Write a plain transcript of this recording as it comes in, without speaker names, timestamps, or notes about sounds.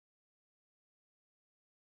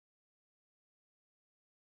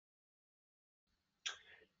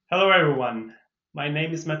Hello everyone, my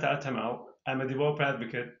name is Mete Atamel. I'm a developer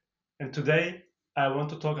advocate, and today I want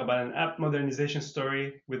to talk about an app modernization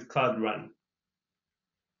story with Cloud Run.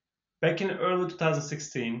 Back in early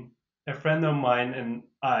 2016, a friend of mine and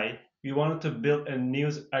we wanted to build a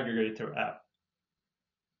news aggregator app.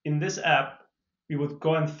 In this app, we would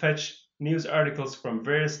go and fetch news articles from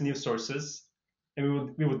various news sources,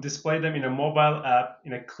 and we would display them in a mobile app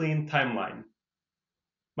in a clean timeline.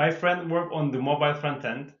 My friend worked on the mobile front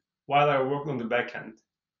end, while I worked on the back end.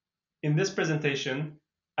 In this presentation,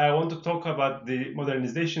 I want to talk about the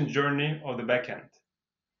modernization journey of the backend.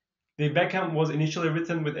 The backend was initially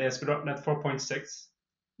written with ASP.NET 4.6.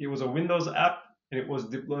 It was a Windows app and it was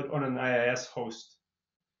deployed on an IIS host.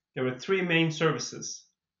 There were three main services.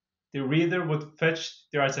 The reader would fetch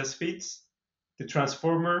the RSS feeds, the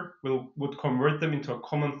transformer would convert them into a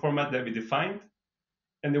common format that we defined,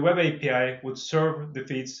 and the web API would serve the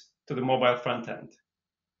feeds to the mobile front end.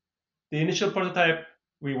 The initial prototype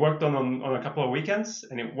we worked on a couple of weekends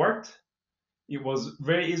and it worked. It was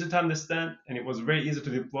very easy to understand and it was very easy to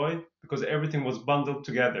deploy because everything was bundled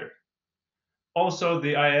together. Also,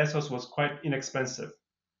 the IIS host was quite inexpensive.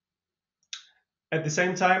 At the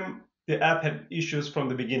same time, the app had issues from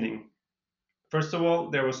the beginning. First of all,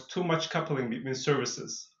 there was too much coupling between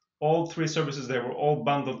services. All three services, they were all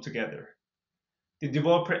bundled together. The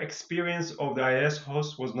developer experience of the IIS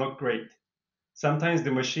host was not great. Sometimes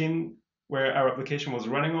the machine where our application was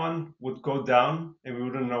running on would go down and we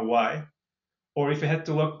wouldn't know why. Or if you had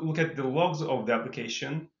to look at the logs of the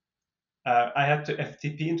application, I had to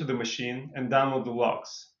FTP into the machine and download the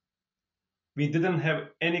logs. We didn't have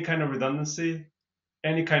any kind of redundancy,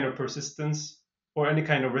 any kind of persistence, or any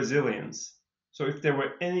kind of resilience. So if there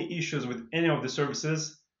were any issues with any of the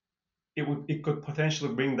services, it could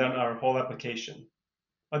potentially bring down our whole application.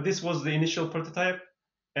 But this was the initial prototype,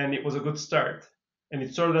 and it was a good start. And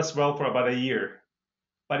it served us well for about a year.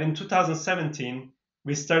 But in 2017,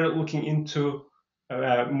 we started looking into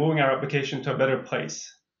moving our application to a better place.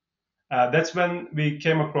 That's when we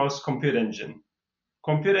came across Compute Engine.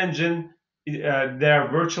 Compute Engine, there are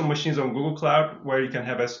virtual machines on Google Cloud where you can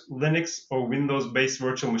have as Linux or Windows-based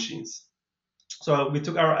virtual machines. So we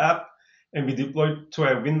took our app and we deployed to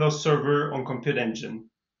a Windows server on Compute Engine.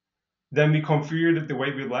 Then we configured it the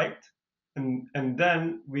way we liked, and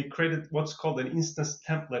then we created what's called an instance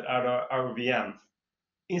template out of our VM.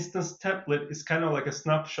 Instance template is kind of like a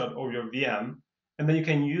snapshot of your VM, and then you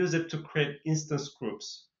can use it to create instance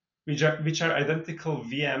groups, which are identical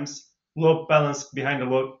VMs load balanced behind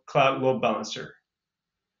a cloud load balancer.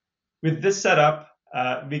 With this setup,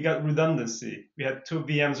 we got redundancy. We had two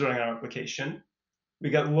VMs running our application.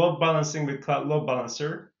 We got load balancing with cloud load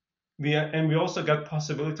balancer, and we also got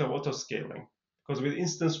possibility of auto scaling, because with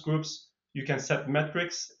instance groups, you can set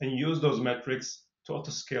metrics and use those metrics to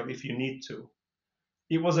auto scale if you need to.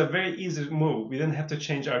 It was a very easy move. We didn't have to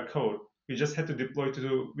change our code. We just had to deploy to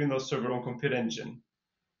the Windows Server on Compute Engine.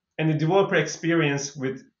 And the developer experience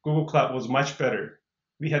with Google Cloud was much better.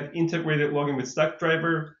 We had integrated logging with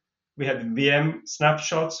Stackdriver, we had VM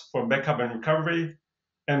snapshots for backup and recovery,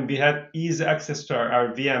 and we had easy access to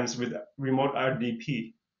our VMs with remote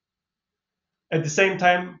RDP. At the same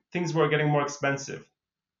time, things were getting more expensive.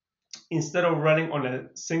 Instead of running on a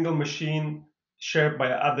single machine shared by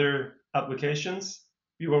other applications,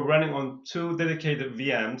 we were running on two dedicated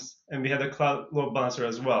VMs, and we had a cloud load balancer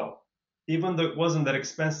as well. Even though it wasn't that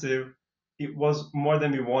expensive, it was more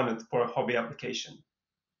than we wanted for a hobby application.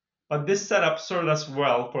 But this setup served us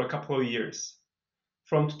well for a couple of years.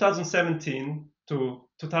 From 2017 to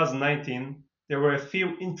 2019, there were a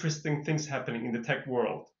few interesting things happening in the tech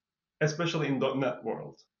world, especially in .NET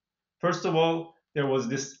world. First of all, there was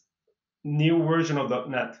this new version of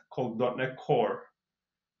 .NET called .NET Core.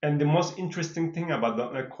 And the most interesting thing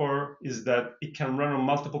about .NET Core is that it can run on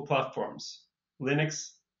multiple platforms,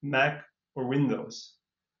 Linux, Mac, or Windows.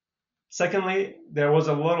 Secondly, there was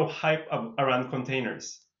a lot of hype around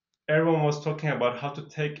containers. Everyone was talking about how to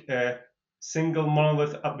take a single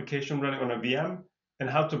monolith application running on a VM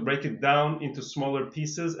and how to break it down into smaller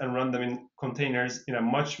pieces and run them in containers in a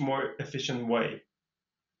much more efficient way.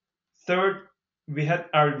 Third, we had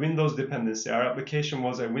our Windows dependency. Our application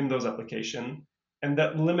was a Windows application, and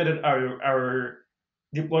that limited our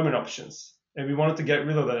deployment options. And we wanted to get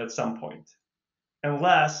rid of that at some point. And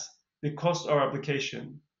last, the cost of our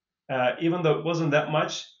application. Even though it wasn't that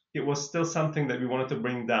much, it was still something that we wanted to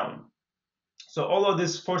bring down. So all of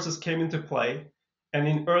these forces came into play, and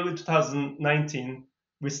in early 2019,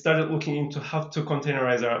 we started looking into how to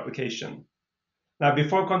containerize our application. Now,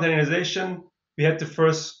 before containerization, we had to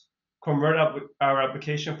first convert our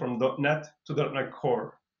application from .NET to .NET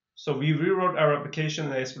Core. So we rewrote our application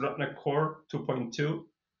in ASP.NET Core 2.2,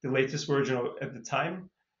 the latest version at the time.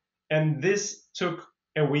 And this took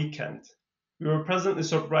a weekend. We were pleasantly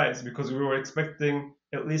surprised because we were expecting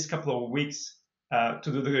at least a couple of weeks to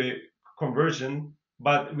do the conversion,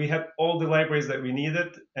 but we had all the libraries that we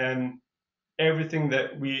needed and everything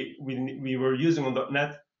that we were using on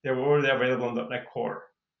 .NET, they were already available on .NET Core.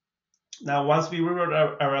 Now, once we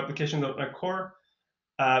rewrote our application on .NET Core,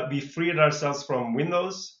 we freed ourselves from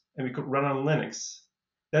Windows and we could run on Linux.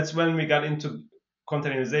 That's when we got into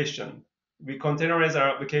containerization. We containerized our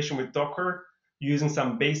application with Docker using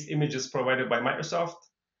some base images provided by Microsoft,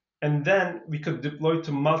 and then we could deploy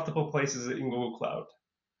to multiple places in Google Cloud.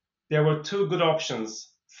 There were two good options.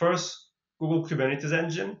 First, Google Kubernetes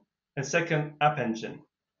Engine, and second, App Engine.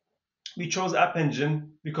 We chose App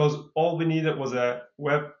Engine because all we needed was a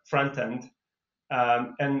web front end,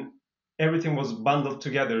 and everything was bundled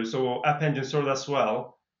together. So App Engine served us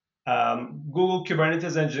well. Google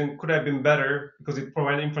Kubernetes Engine could have been better because it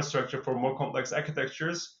provided infrastructure for more complex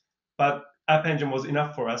architectures, but App Engine was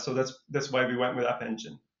enough for us, so that's why we went with App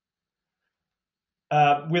Engine.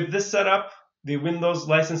 With this setup, the Windows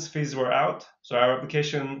license fees were out, so our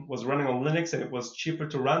application was running on Linux and it was cheaper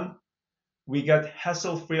to run. We got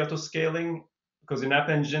hassle-free auto-scaling because in App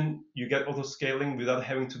Engine, you get auto-scaling without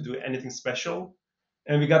having to do anything special.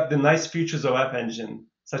 And we got the nice features of App Engine,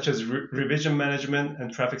 such as revision management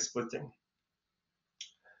and traffic splitting.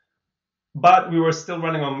 But we were still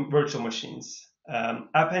running on virtual machines.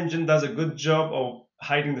 App Engine does a good job of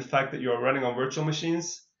hiding the fact that you are running on virtual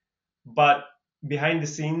machines, but behind the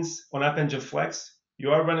scenes on App Engine Flex,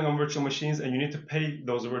 you are running on virtual machines and you need to pay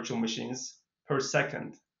those virtual machines per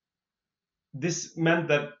second. This meant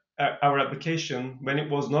that our application, when it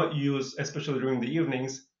was not used, especially during the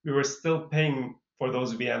evenings, we were still paying for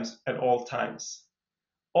those VMs at all times.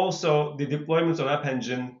 Also, the deployments on App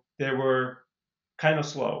Engine, they were kind of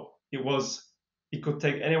slow. It could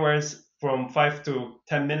take anywhere from 5 to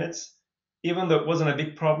 10 minutes. Even though it wasn't a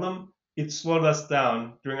big problem, it slowed us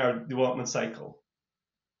down during our development cycle.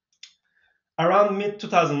 Around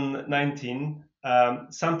mid-2019,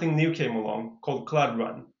 something new came along called Cloud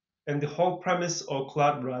Run. And the whole premise of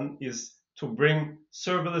Cloud Run is to bring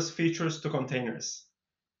serverless features to containers.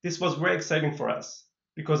 This was very exciting for us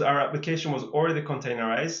because our application was already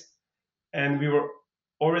containerized and we were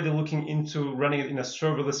already looking into running it in a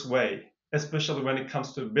serverless way, especially when it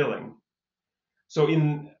comes to billing. So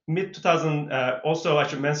in mid-2000, also I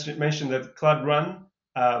should mention that Cloud Run,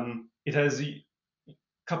 it has a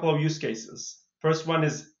couple of use cases. First one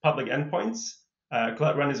is public endpoints.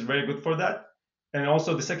 Cloud Run is very good for that. And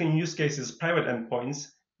also the second use case is private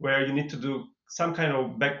endpoints, where you need to do some kind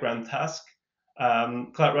of background task.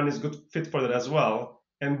 Cloud Run is good fit for that as well.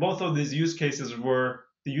 And both of these use cases were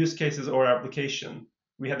the use cases of our application.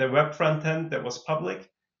 We had a web front end that was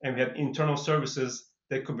public, and we had internal services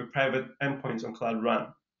that could be private endpoints on Cloud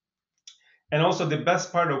Run. And also the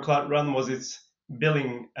best part of Cloud Run was its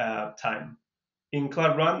billing time. In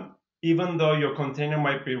Cloud Run, even though your container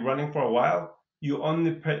might be running for a while, you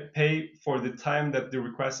only pay for the time that the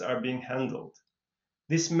requests are being handled.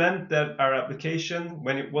 This meant that our application,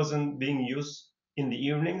 when it wasn't being used in the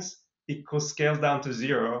evenings, it could scale down to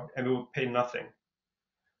zero and we would pay nothing.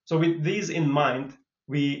 So with these in mind,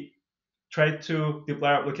 we tried to deploy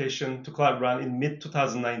our application to Cloud Run in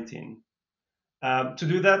mid-2019. To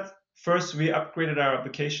do that, first we upgraded our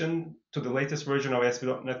application to the latest version of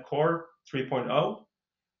ASP.NET Core 3.0,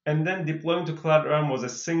 and then deploying to Cloud Run was a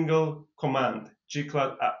single command,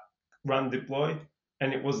 gcloud run deploy,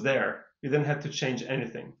 and it was there. We didn't have to change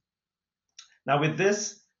anything. Now with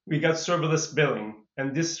this, we got serverless billing,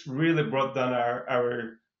 and this really brought down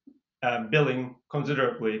our billing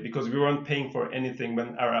considerably because we weren't paying for anything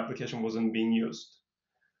when our application wasn't being used.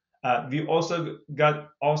 We also got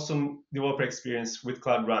awesome developer experience with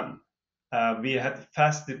Cloud Run. We had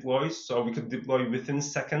fast deploys, so we could deploy within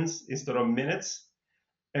seconds instead of minutes.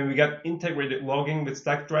 And we got integrated logging with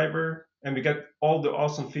Stackdriver, and we got all the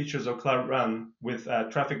awesome features of Cloud Run with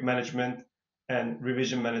traffic management and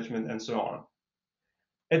revision management and so on.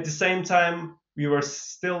 At the same time, we were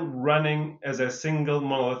still running as a single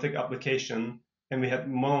monolithic application, and we had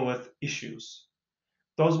monolith issues.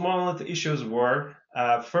 Those monolith issues were,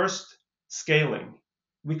 first, scaling.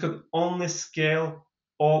 We could only scale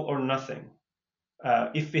all or nothing.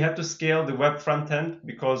 If we had to scale the web front end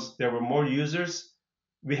because there were more users,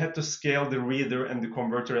 we had to scale the reader and the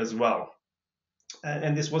converter as well.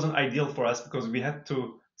 And this wasn't ideal for us because we had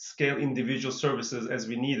to scale individual services as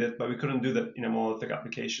we needed, but we couldn't do that in a monolithic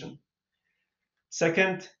application.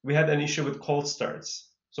 Second, we had an issue with cold starts.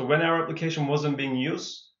 So when our application wasn't being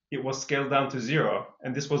used, it was scaled down to 0,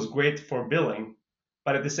 and this was great for billing.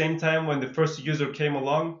 But at the same time, when the first user came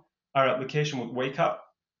along, our application would wake up.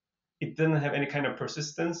 It didn't have any kind of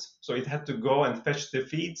persistence, so it had to go and fetch the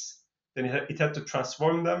feeds, then it had to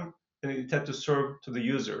transform them, and it had to serve to the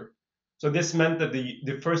user. So this meant that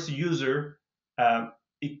the first user,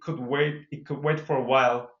 it could wait for a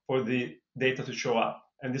while for the data to show up,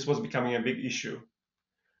 and this was becoming a big issue.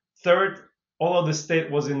 Third, all of the state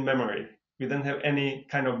was in memory. We didn't have any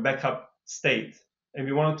kind of backup state, and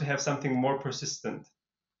we wanted to have something more persistent.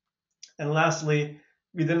 And lastly,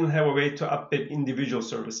 we didn't have a way to update individual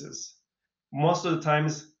services. Most of the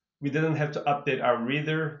times, we didn't have to update our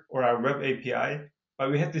reader or our web API,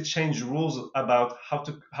 but we had to change rules about how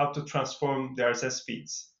to transform the RSS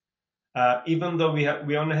feeds. Even though we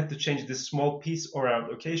only had to change this small piece or our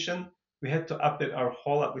application, we had to update our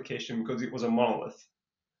whole application because it was a monolith.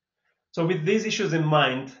 So with these issues in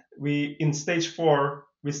mind, in stage 4,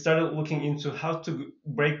 we started looking into how to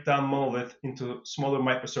break down monolith into smaller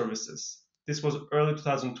microservices. This was early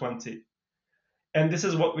 2020. And this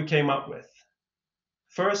is what we came up with.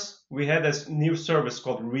 First, we had a new service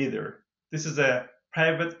called Reader. This is a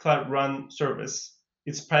private cloud run service.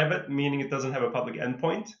 It's private, meaning it doesn't have a public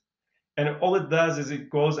endpoint. And all it does is it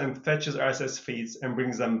goes and fetches RSS feeds and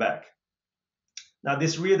brings them back. Now,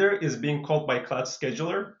 this reader is being called by Cloud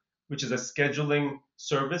Scheduler, which is a scheduling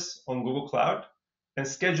service on Google Cloud. And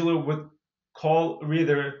Scheduler would call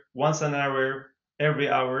Reader once an hour, every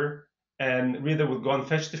hour, and Reader would go and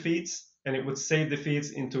fetch the feeds, and it would save the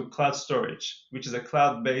feeds into cloud storage, which is a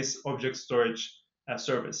cloud-based object storage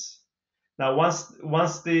service. Now,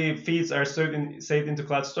 once the feeds are saved into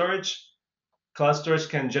cloud storage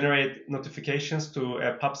can generate notifications to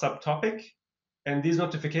a pops up topic, and these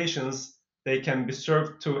notifications, they can be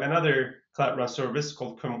served to another Cloud Run service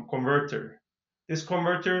called Converter. This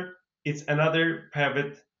Converter, it's another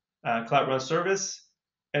private Cloud Run service,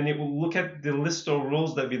 and it will look at the list of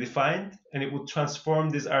rules that we defined, and it will transform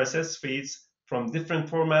these RSS feeds from different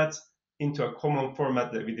formats into a common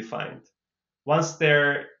format that we defined. Once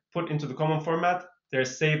they're put into the common format, they're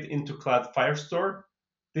saved into Cloud Firestore.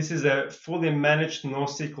 This is a fully managed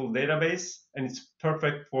NoSQL database, and it's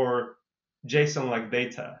perfect for JSON-like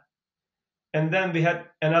data. And then we had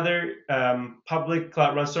another public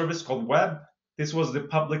Cloud Run service called Web. This was the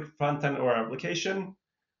public front-end or application.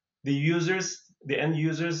 The end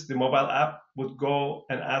users, the mobile app would go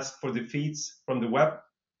and ask for the feeds from the web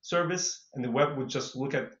service, and the web would just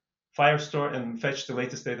look at Firestore and fetch the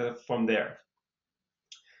latest data from there.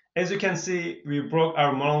 As you can see, we broke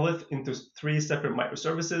our monolith into 3 separate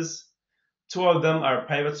microservices. 2 of them are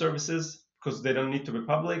private services because they don't need to be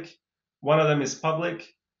public. 1 of them is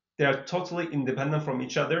public. They are totally independent from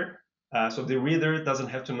each other. So the reader doesn't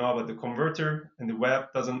have to know about the converter, and the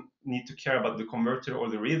web doesn't need to care about the converter or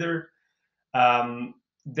the reader.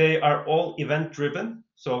 They are all event-driven,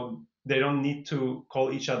 so they don't need to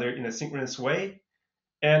call each other in a synchronous way.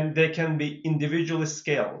 And they can be individually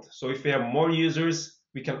scaled. So if we have more users,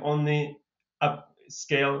 we can only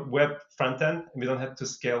upscale web frontend, and we don't have to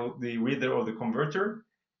scale the reader or the converter.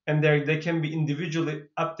 And they can be individually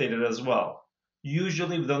updated as well.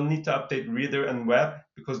 Usually, we don't need to update reader and web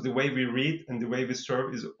because the way we read and the way we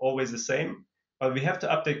serve is always the same. But we have to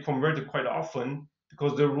update converter quite often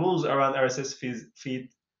because the rules around RSS feed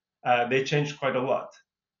they change quite a lot.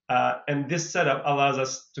 And this setup allows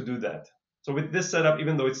us to do that. So with this setup,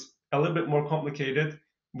 even though it's a little bit more complicated,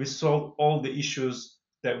 we solved all the issues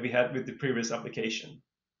that we had with the previous application.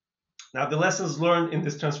 Now, the lessons learned in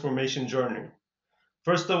this transformation journey.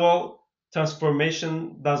 First of all,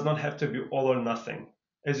 transformation does not have to be all or nothing.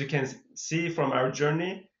 As you can see from our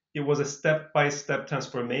journey, it was a step-by-step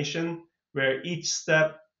transformation where each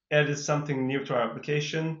step added something new to our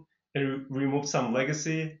application and removed some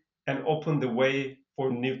legacy and opened the way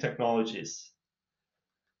for new technologies.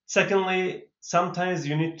 Secondly, sometimes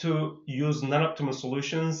you need to use non-optimal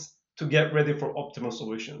solutions to get ready for optimal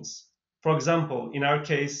solutions. For example, in our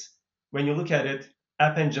case, when you look at it,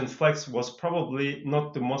 App Engine Flex was probably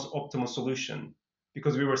not the most optimal solution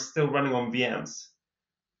because we were still running on VMs.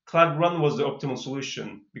 Cloud Run was the optimal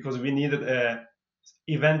solution because we needed a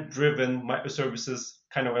event-driven microservices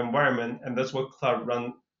kind of environment, and that's what Cloud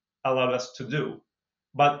Run allowed us to do.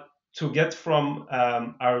 But to get from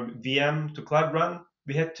our VM to Cloud Run,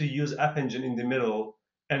 we had to use App Engine in the middle.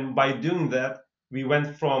 And by doing that, we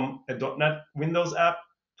went from a .NET Windows app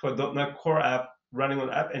to a .NET Core app running on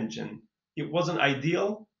App Engine. It wasn't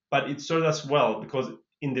ideal, but it served us well because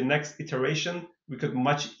in the next iteration, we could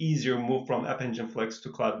much easier move from App Engine Flex to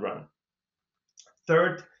Cloud Run.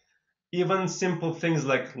 Third, even simple things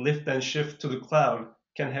like lift and shift to the cloud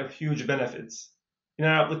can have huge benefits. In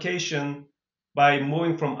our application, by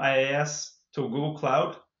moving from IaaS to Google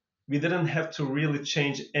Cloud, we didn't have to really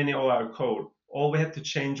change any of our code. All we had to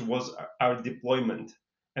change was our deployment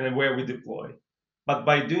and where we deploy. But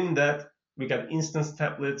by doing that, we got instance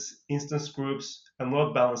templates, instance groups, and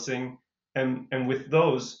load balancing. And with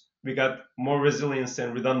those, we got more resilience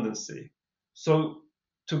and redundancy. So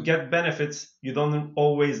to get benefits, you don't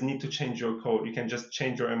always need to change your code. You can just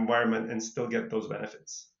change your environment and still get those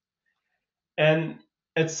benefits. And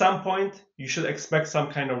at some point, you should expect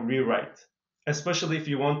some kind of rewrite, especially if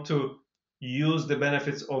you want to use the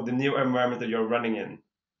benefits of the new environment that you're running in.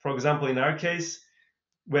 For example, in our case,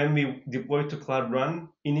 when we deployed to Cloud Run,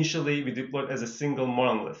 initially we deployed as a single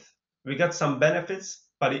monolith. We got some benefits,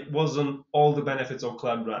 but it wasn't all the benefits of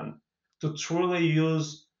Cloud Run. To truly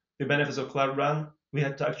use the benefits of Cloud Run, we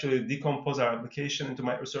had to actually decompose our application into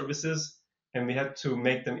microservices, and we had to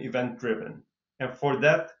make them event driven. And for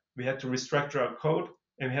that, we had to restructure our code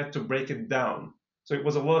and we had to break it down. So it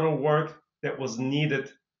was a lot of work that was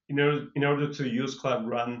needed in order to use Cloud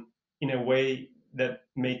Run in a way that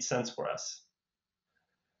made sense for us.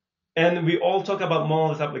 And we all talk about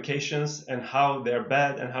monolith applications and how they're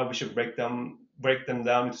bad and how we should break them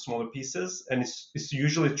down into smaller pieces. And it's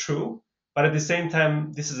usually true, but at the same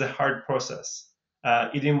time, this is a hard process.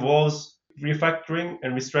 It involves refactoring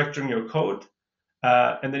and restructuring your code,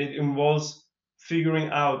 and then it involves figuring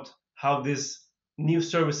out how these new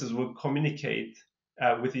services will communicate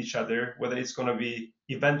with each other, whether it's going to be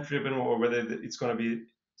event driven or whether it's going to be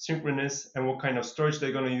synchronous, and what kind of storage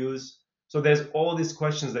they're going to use. So there's all these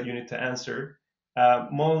questions that you need to answer.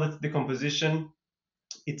 Monolith decomposition,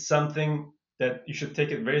 it's something that you should take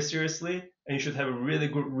it very seriously, and you should have a really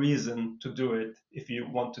good reason to do it if you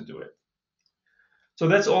want to do it. So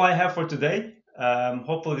that's all I have for today.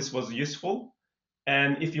 Hopefully this was useful.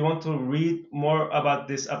 And if you want to read more about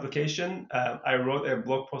this application, I wrote a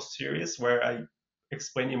blog post series where I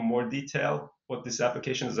explain in more detail what this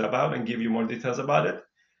application is about and give you more details about it.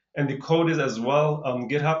 And the code is as well on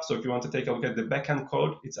GitHub. So if you want to take a look at the backend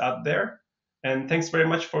code, it's out there. And thanks very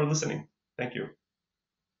much for listening. Thank you.